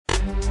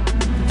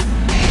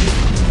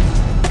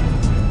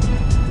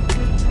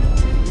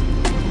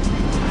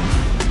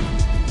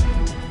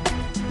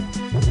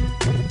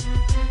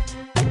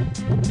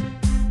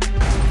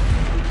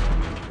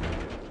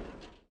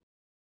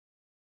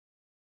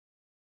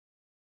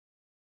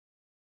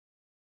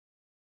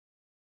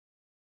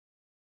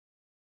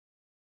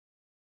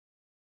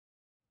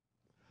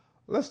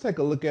Let's take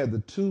a look at the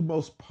two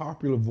most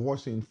popular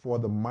voicing for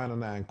the minor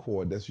 9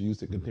 chord that's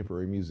used in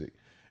contemporary music.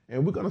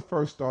 And we're going to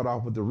first start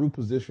off with the root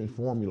position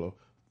formula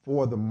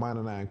for the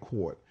minor 9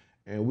 chord.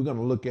 And we're going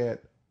to look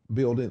at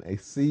building a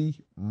C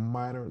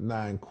minor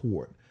 9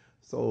 chord.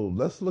 So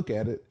let's look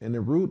at it. In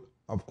the root,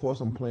 of course,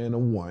 I'm playing a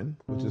 1,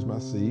 which is my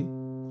C.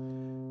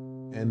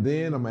 And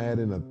then I'm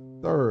adding a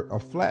third, a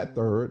flat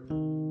third,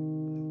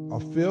 a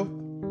fifth,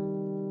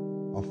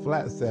 a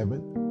flat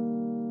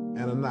 7,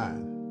 and a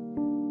 9.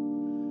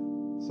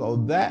 So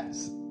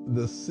that's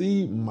the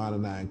C minor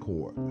 9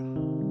 chord.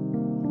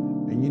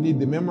 And you need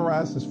to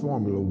memorize this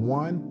formula: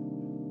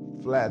 1,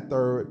 flat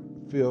third,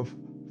 5th,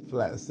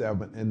 flat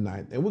 7, and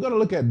 9th. And we're going to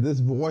look at this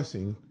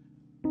voicing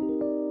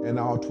in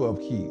all 12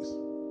 keys.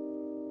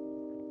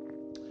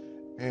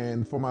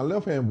 And for my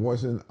left hand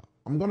voicing,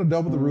 I'm going to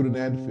double the root and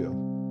add the 5th.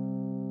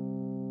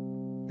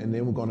 And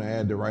then we're going to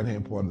add the right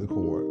hand part of the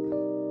chord.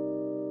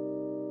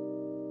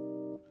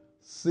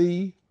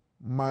 C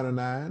minor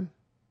 9.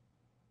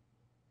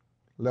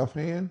 Left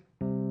hand,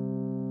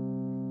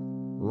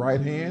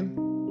 right hand,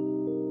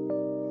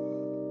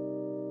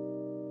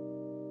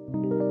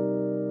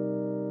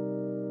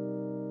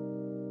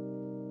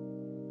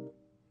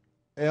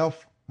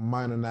 F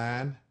minor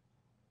 9,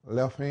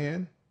 left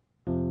hand,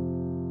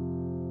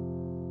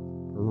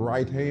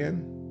 right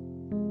hand,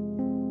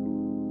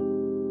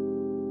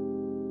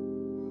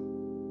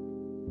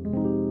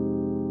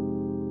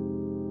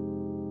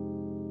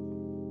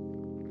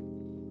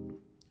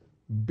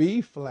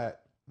 B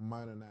flat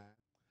minor 9.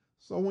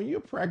 So when you're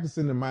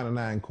practicing the minor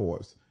 9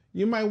 chords,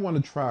 you might want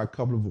to try a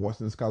couple of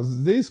voicings,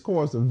 because these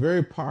chords are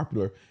very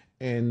popular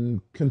in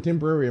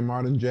contemporary and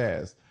modern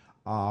jazz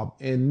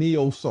and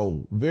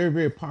Neosoul. Very,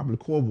 very popular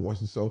chord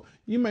voicings. So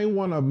you may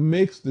want to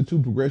mix the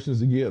two progressions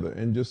together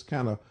and just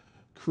kind of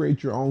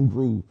create your own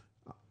groove.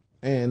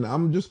 And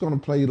I'm just going to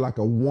play like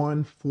a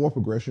 1-4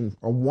 progression,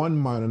 a 1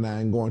 minor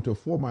 9 going to a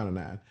 4 minor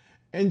 9,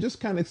 and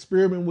just kind of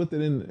experiment with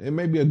it. And it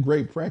may be a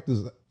great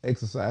practice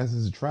exercise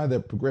to try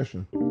that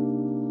progression.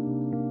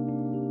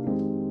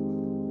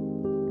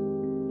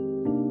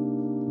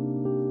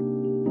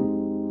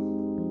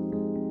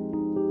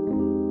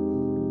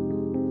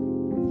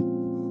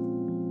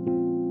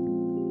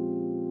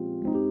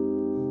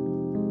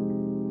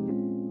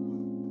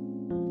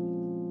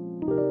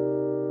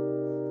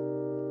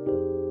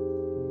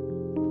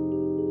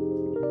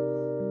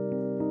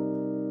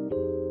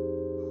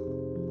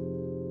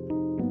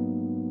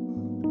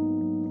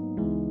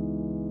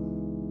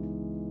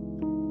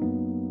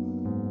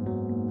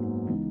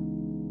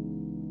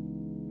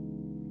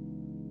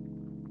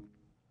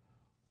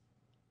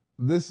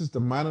 This is the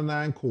minor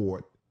 9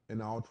 chord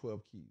in all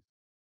 12 keys.